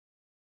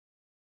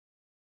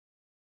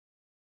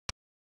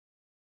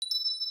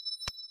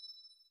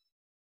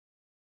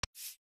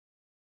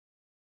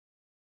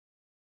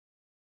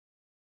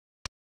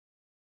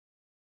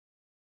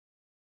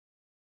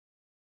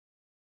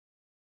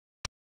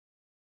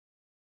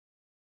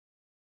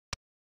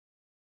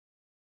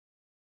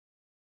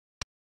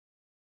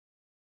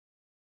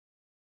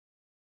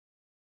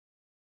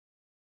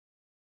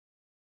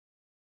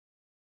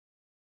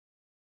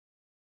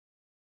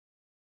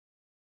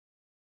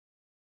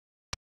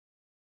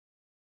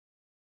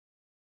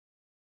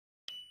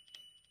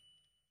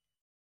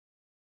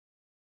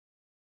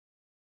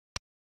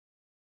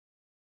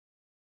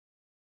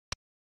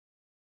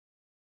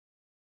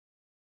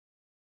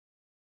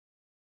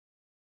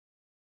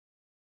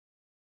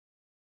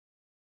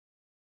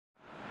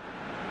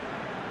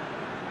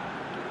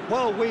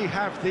Well, we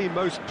have the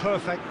most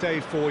perfect day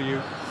for you.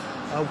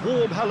 A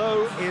warm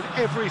hello in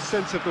every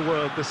sense of the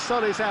word. The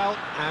sun is out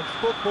and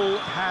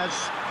football has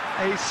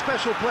a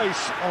special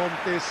place on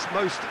this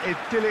most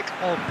idyllic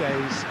of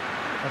days.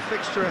 A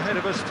fixture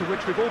ahead of us to which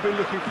we've all been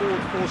looking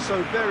forward for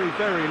so very,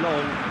 very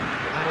long,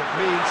 and it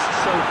means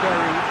so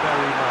very,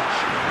 very much.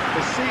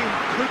 The scene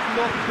could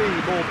not be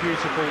more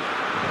beautiful.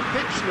 The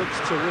pitch looks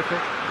terrific.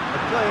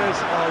 The players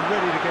are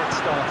ready to get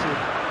started,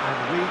 and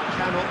we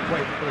cannot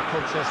wait for the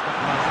contest that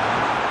lies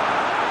ahead.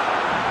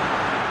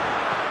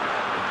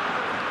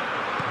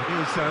 It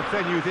is a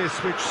venue this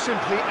which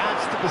simply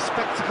adds to the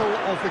spectacle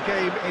of the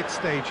game it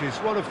stages.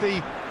 One of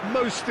the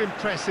most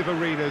impressive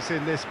arenas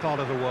in this part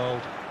of the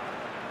world.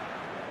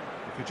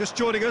 If you're just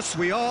joining us,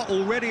 we are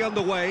already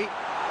underway.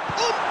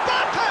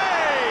 Mbappe!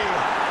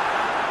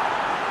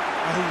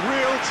 A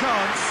real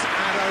chance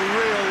and a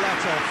real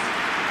let-off.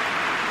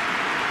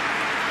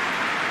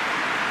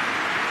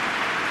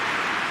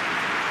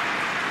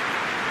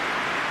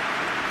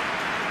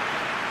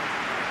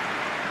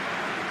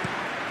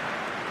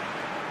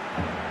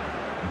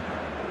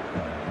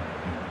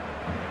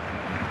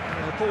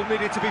 Ball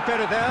needed to be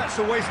better there, it's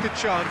a wasted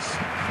chance.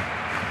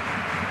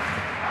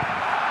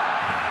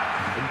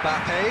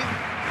 Mbappe.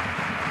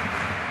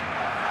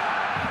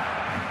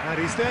 And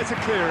he's there to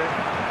clear it.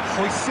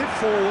 Hoists it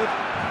forward.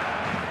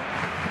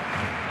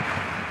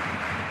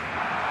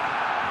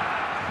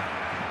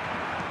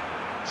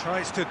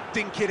 Tries to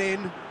dink it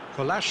in.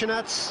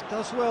 Kolasinac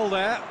does well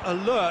there,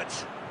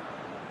 alert.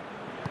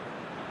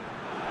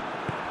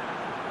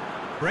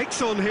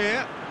 Breaks on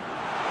here.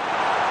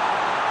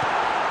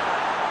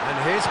 And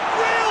here's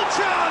real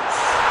chance!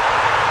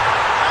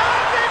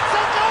 And it's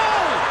a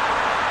goal!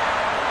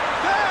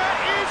 There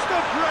is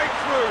the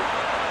breakthrough!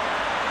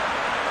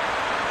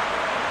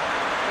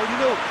 Well, you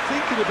know,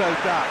 thinking about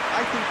that,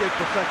 I think they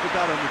perfected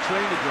that on the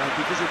training ground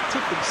because it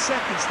took them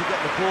seconds to get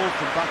the ball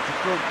from back to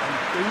front, and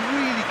they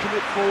really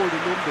commit forward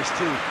in numbers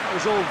too. That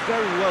was all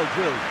very well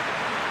drilled.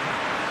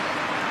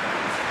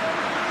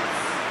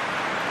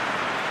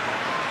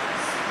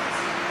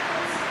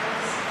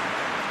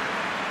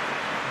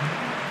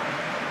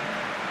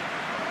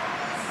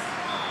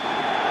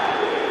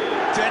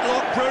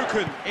 Deadlock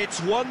broken, it's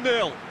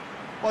 1-0.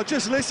 Well,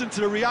 just listen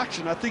to the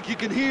reaction. I think you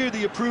can hear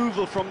the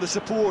approval from the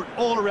support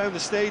all around the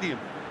stadium.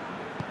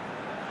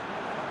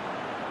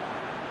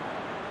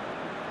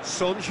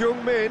 Son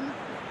Heung-min.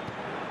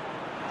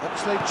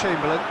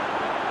 Oxlade-Chamberlain.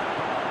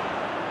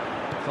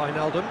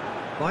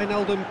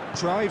 Wijnaldum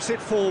drives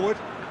it forward.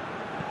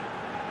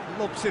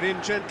 Lobs it in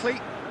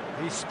gently.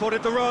 He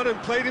spotted the run and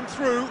played him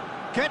through.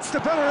 Gets the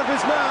better of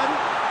his man.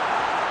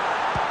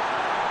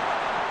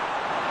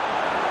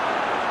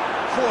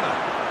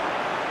 Corner.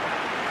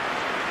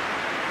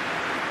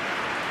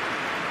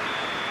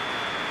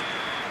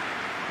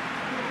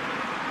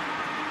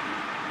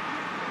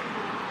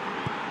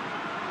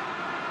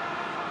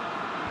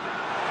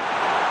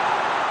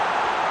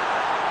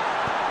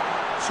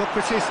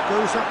 Socrates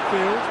goes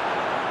upfield.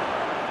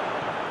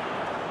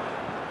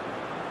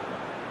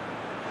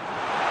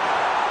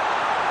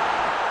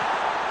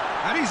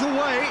 And he's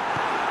away.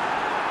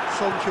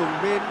 Son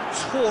Heung-min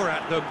tore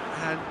at them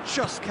and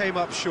just came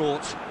up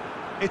short.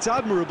 It's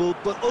admirable,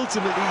 but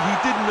ultimately he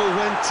didn't know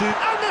when to...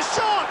 And the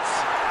shot!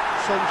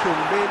 Son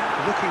Heung-min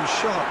looking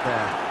sharp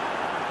there.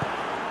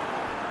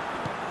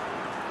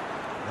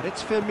 And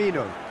it's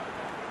Firmino.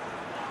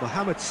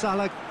 Mohamed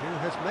Salah, who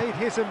has made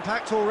his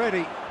impact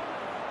already.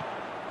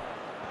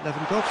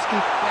 Lewandowski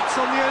gets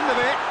on the end of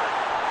it.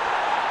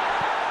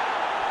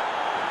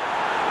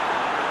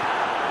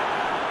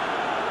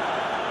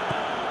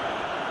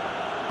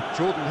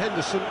 Jordan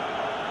Henderson.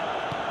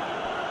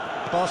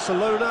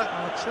 Barcelona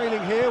are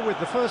trailing here with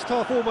the first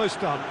half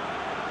almost done.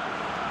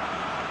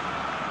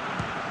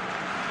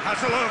 Has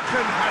a look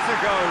and has a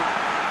go.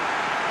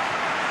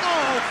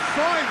 Oh,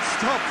 fine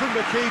stop from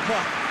the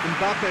keeper.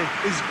 Mbappe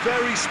is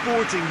very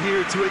sporting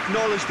here to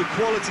acknowledge the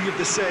quality of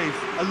the save.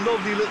 A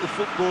lovely little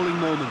footballing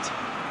moment.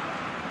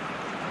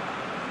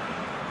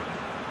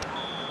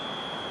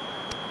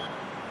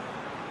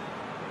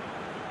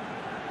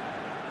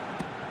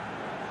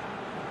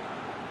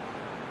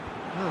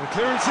 Oh, the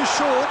clearance is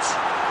short.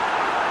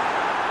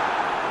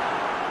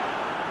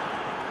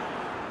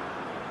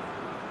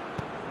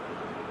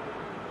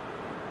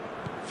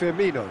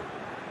 Firmino.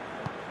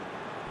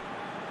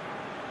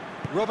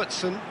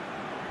 Robertson.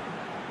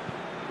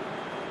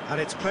 And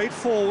it's played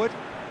forward.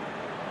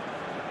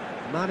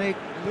 Mane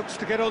looks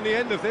to get on the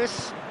end of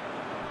this.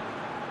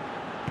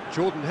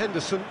 Jordan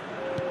Henderson.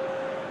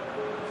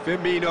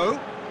 Firmino.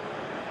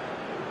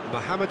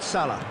 Mohamed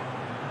Salah.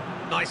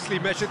 Nicely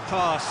measured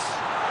pass.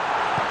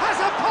 Has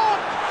a pop!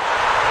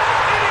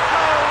 In it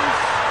goes!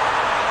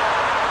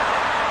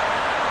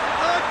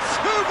 A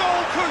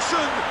two-goal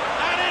cushion,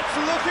 and it's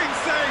looking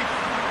safe.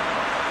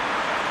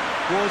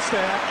 Was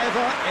there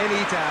ever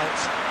any doubt?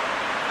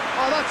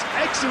 Oh, that's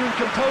excellent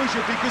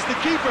composure because the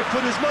keeper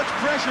put as much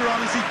pressure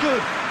on as he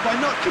could by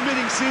not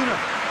committing sooner.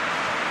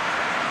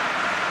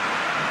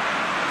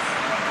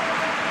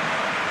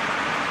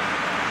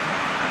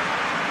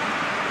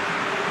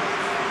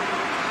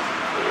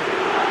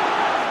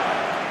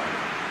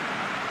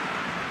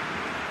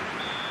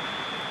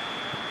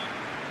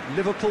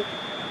 Liverpool.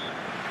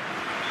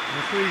 The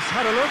referee's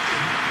had a look,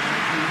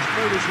 and he's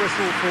blown his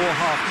whistle for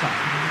half-time.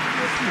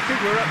 What do you think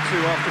we're up to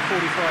after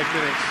 45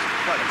 minutes?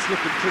 Well, it's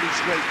looking pretty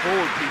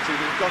straightforward, Peter.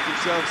 They've got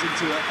themselves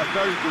into a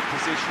very good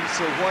position,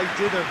 so why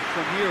dither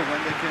from here when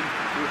they can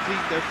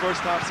repeat their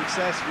first half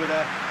success with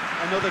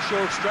another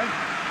show of strength?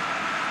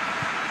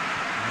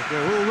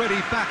 They're already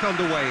back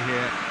underway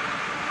here.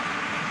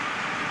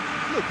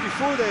 Look,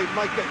 before they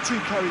might get too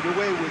carried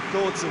away with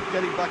thoughts of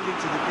getting back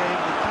into the game,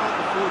 they can't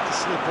afford to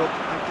slip up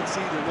and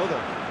concede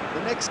another.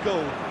 The next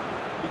goal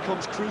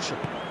becomes crucial.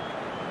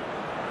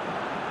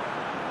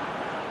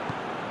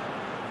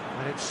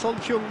 And it's Son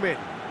Heung-min.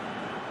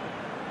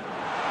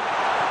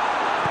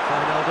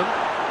 Wijnaldum.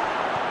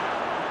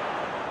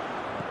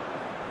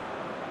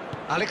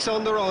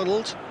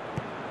 Alexander-Arnold.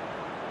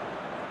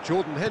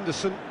 Jordan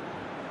Henderson.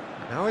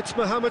 Now it's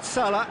Mohamed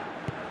Salah.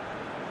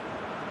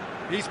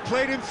 He's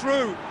played him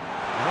through.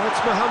 Now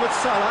it's Mohamed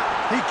Salah.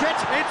 He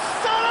gets it.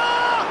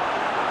 Salah!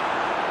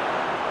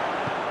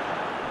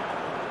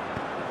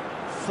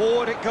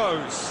 Forward it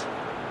goes.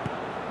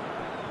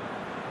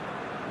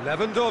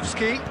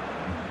 Lewandowski.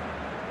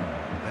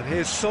 And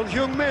here's Son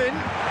Heung-min.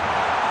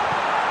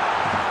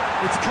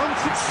 It's come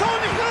from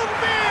Son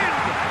Heung-min!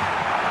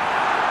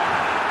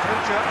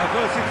 Danger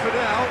averted for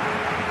now.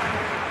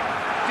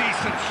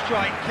 Decent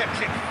strike,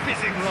 kept it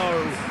fizzing low.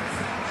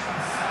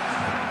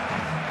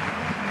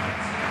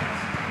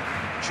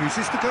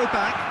 Chooses to go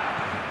back.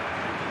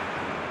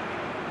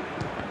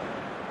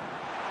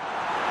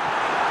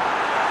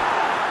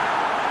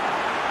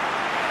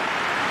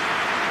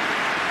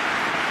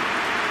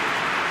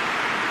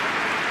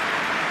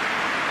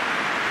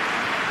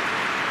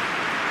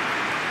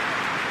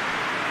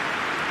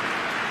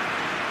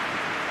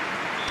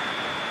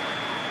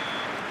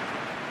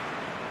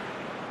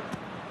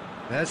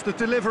 There's the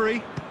delivery.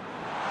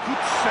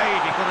 Good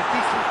save, he got a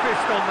decent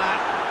fist on that.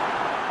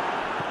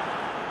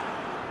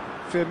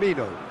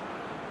 Firmino.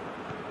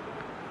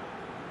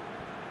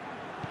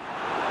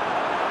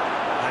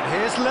 And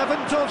here's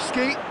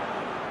Lewandowski.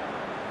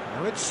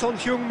 Now it's Son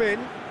Heung-min.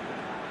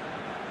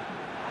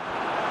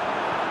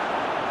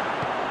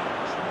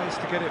 Tries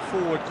to get it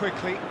forward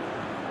quickly.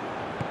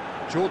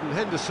 Jordan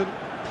Henderson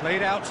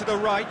played out to the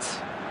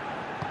right.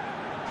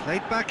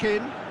 Played back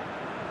in.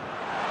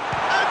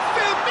 And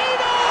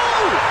Firmino!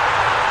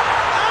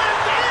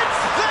 And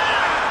it's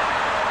there!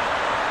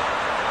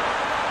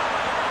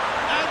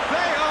 And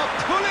they are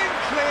pulling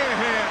clear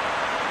here.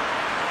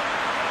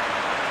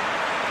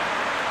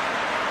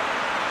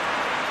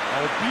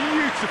 Oh,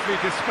 beautifully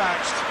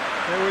dispatched.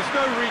 There was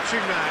no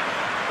reaching that.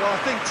 Well, I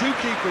think two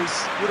keepers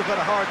would have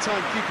had a hard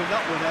time keeping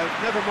that one out,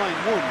 never mind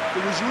one.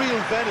 There was real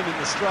venom in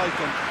the strike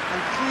and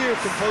clear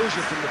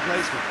composure from the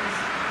placement.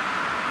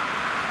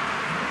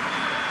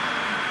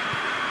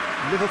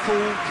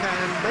 Liverpool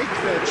can make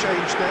their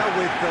change now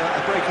with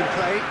a break in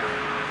play.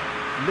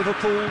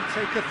 Liverpool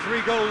take a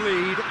 3-goal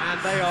lead and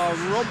they are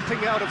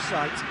romping out of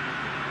sight.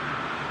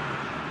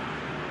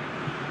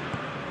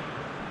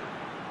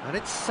 And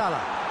it's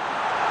Salah.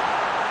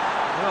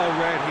 Well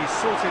read, he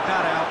sorted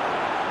that out.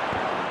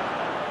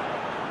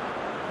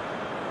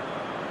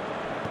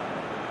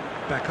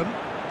 Beckham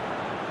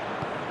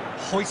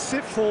hoists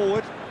it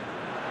forward.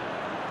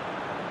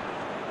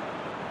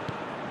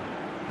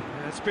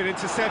 It's been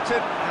intercepted,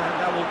 and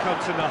that will come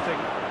to nothing.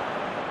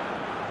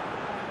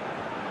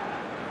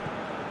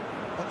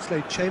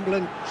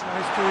 Oxlade-Chamberlain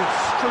tries to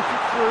stroke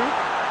it through.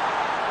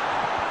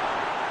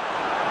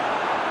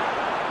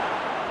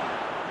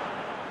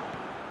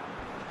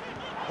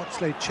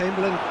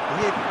 Oxlade-Chamberlain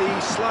hit the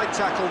slide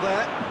tackle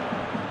there.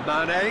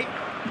 Mane.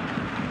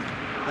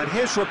 And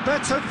here's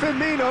Roberto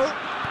Firmino.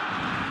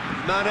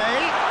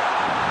 Mane.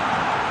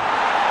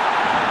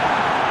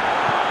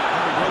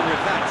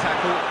 With that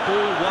tackle,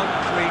 ball won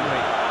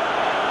cleanly.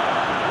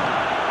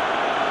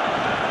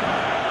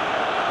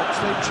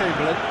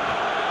 Oxlade-Chamberlain.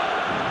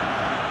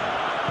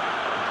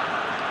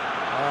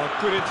 Oh,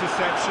 good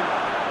interception.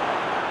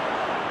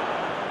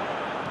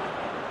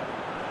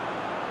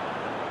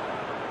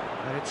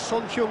 And it's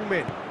Son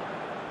Heung-min.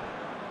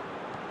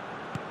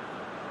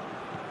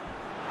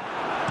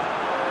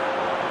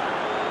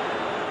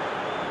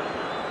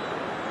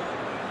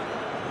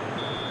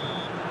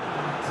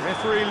 The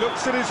referee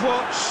looks at his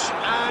watch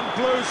and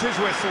blows his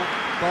whistle.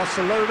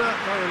 Barcelona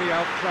thoroughly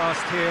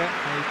outclassed here.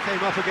 They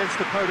came up against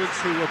opponents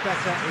who were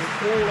better in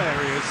all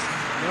areas.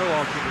 No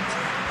argument.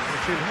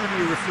 How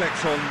do you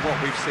reflect on what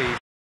we've seen?